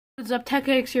What's up,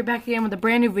 TechX here, back again with a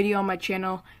brand new video on my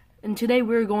channel, and today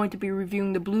we're going to be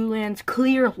reviewing the Bluelands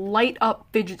Clear Light Up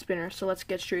Fidget Spinner. So let's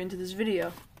get straight into this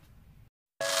video.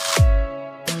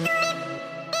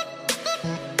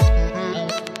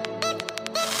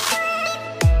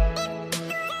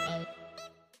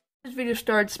 This video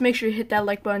starts, make sure you hit that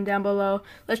like button down below.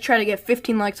 Let's try to get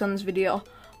 15 likes on this video.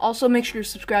 Also, make sure to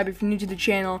subscribe if you're new to the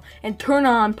channel and turn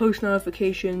on post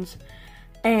notifications.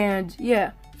 And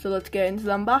yeah, so let's get into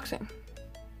the unboxing.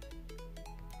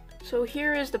 So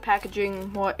here is the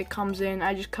packaging, what it comes in.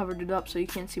 I just covered it up so you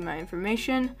can't see my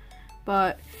information.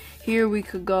 But here we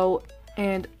could go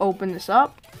and open this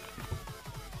up.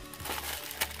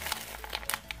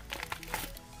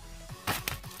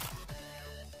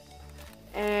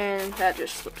 And that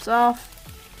just slips off.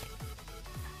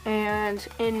 And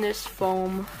in this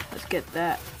foam, let's get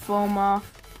that foam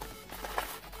off.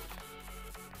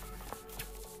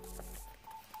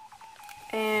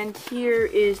 And here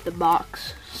is the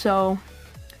box. So,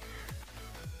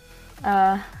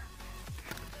 doesn't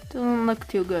look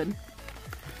too good.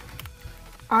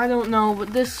 I don't know,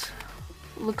 but this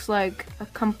looks like a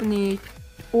company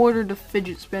ordered a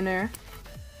fidget spinner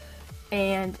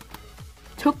and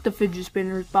took the fidget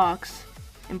spinner's box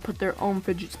and put their own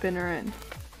fidget spinner in.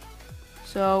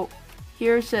 So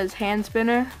here it says hand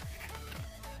spinner.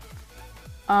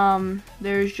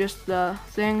 There's just the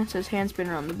thing, it says hand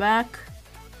spinner on the back.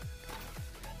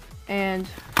 And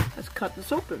let's cut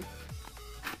this open.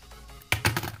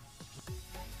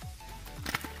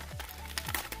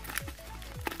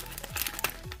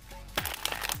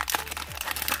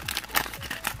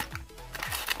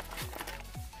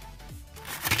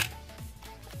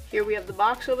 Here we have the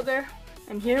box over there,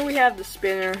 and here we have the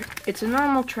spinner. It's a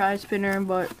normal tri spinner,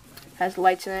 but has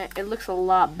lights in it. It looks a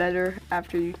lot better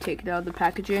after you take it out of the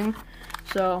packaging.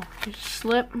 So just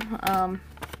slip.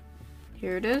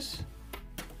 Here it is.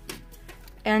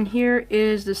 And here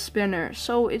is the spinner.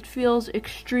 So it feels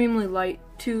extremely light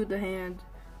to the hand.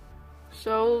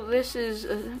 So this is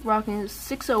rocking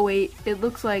 608. It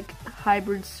looks like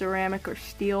hybrid ceramic or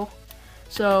steel.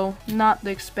 So not the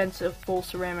expensive full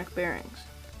ceramic bearings.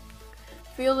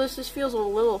 This feels a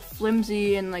little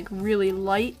flimsy and like really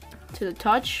light to the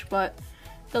touch, but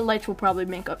the lights will probably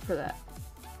make up for that.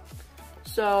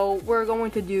 So we're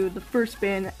going to do the first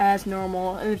spin as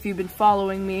normal, and if you've been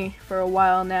following me for a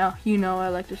while now, you know I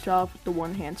like to start off with the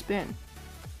one hand spin.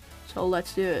 So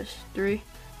let's do this. 3,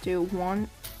 2, 1.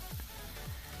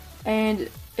 And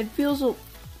it feels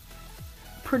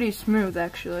pretty smooth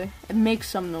actually. It makes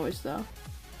some noise though.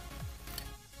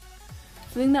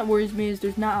 The thing that worries me is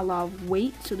there's not a lot of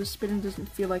weight, so the spinner doesn't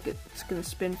feel like it's gonna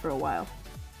spin for a while.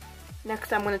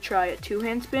 Next I'm gonna try a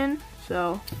two-hand spin,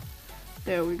 so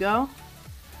there we go.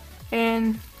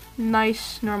 And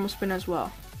nice normal spin as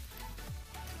well.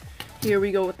 Here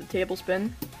we go with the table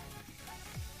spin.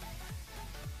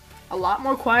 A lot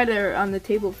more quieter on the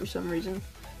table for some reason.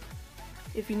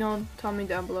 If you know, tell me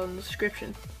down below in the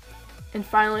description. And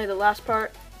finally the last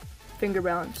part, finger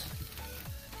balance.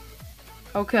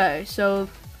 Okay, so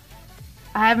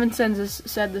I haven't said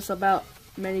this about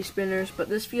many spinners, but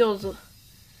this feels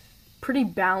pretty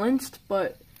balanced,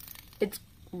 but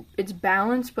it's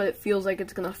balanced, but it feels like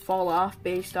it's gonna fall off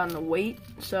based on the weight.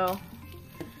 So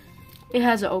it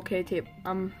has an okay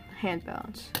hand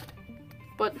balance.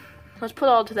 But let's put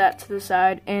all of that to the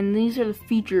side, and these are the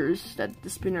features that the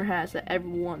spinner has that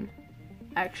everyone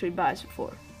actually buys it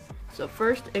for. So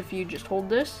first, if you just hold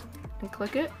this and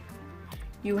click it,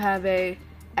 you have a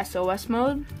SOS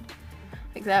mode,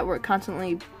 like that, where it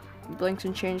constantly blinks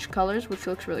and changes colors, which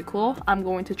looks really cool. I'm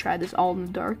going to try this all in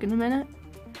the dark in a minute.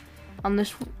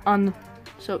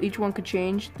 So each one could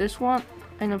change. This one,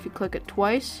 and if you click it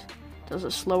twice, it does a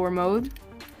slower mode.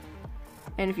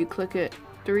 And if you click it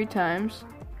 3 times,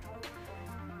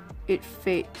 it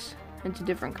fades into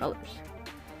different colors.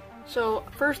 So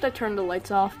first I turn the lights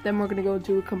off, then we're gonna go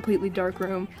to a completely dark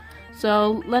room.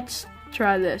 So let's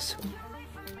try this.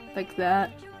 Like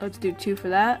that. Let's do 2 for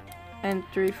that, and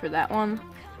 3 for that one.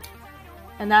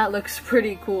 And that looks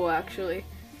pretty cool actually.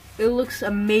 It looks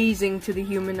amazing to the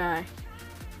human eye.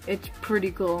 It's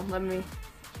pretty cool. Let me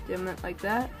dim it like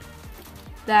that.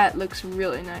 That looks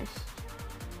really nice.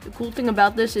 The cool thing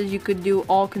about this is you could do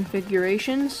all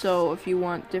configurations, so if you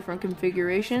want different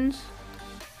configurations,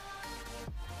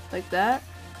 like that,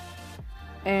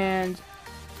 and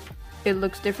it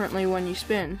looks differently when you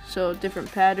spin, so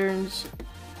different patterns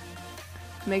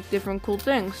make different cool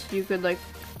things. You could like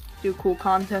do cool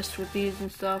contests with these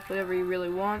and stuff, whatever you really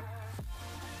want,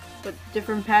 but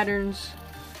different patterns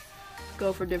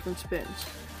go for different spins.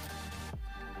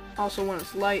 Also, when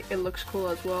it's light, it looks cool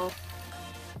as well.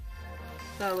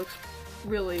 That looks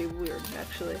really weird,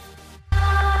 actually.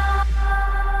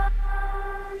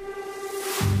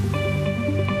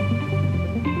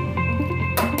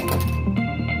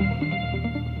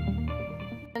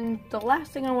 And the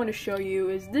last thing I want to show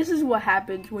you is this is what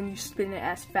happens when you spin it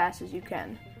as fast as you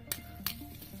can.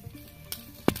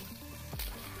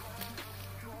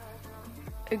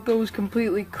 It goes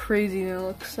completely crazy, and it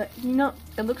looks like, you know,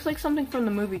 it looks like something from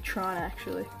the movie Tron,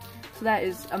 actually. So that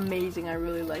is amazing. I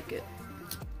really like it.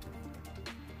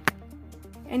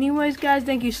 Anyways, guys,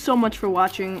 thank you so much for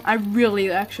watching. I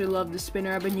really actually love the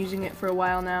spinner. I've been using it for a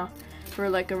while now, for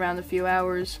like around a few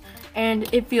hours, and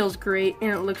it feels great,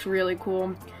 and it looks really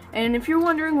cool. And if you're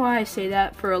wondering why I say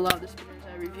that for a lot of the spinners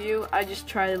I review, I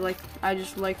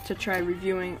just like to try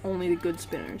reviewing only the good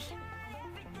spinners.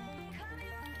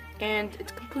 And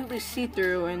it's completely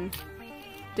see-through in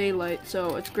daylight,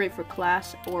 so it's great for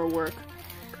class or work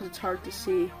because it's hard to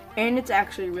see, and it's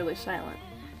actually really silent.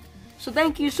 So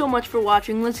thank you so much for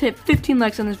watching. Let's hit 15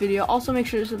 likes on this video. Also make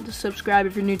sure to subscribe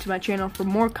if you're new to my channel for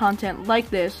more content like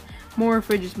this, more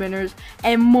fidget spinners,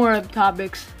 and more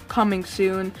topics coming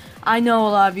soon. I know a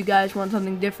lot of you guys want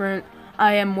something different.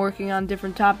 I am working on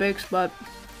different topics, but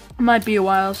it might be a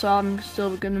while, so I'm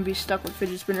still going to be stuck with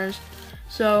fidget spinners.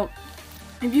 So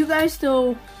if you guys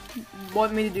still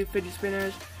want me to do fidget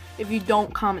spinners, if you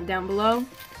don't, comment down below.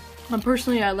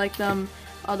 Personally, I like them.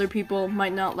 Other people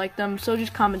might not like them, so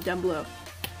just comment down below.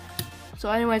 So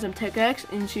anyways, I'm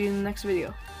TechX, and see you in the next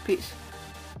video. Peace.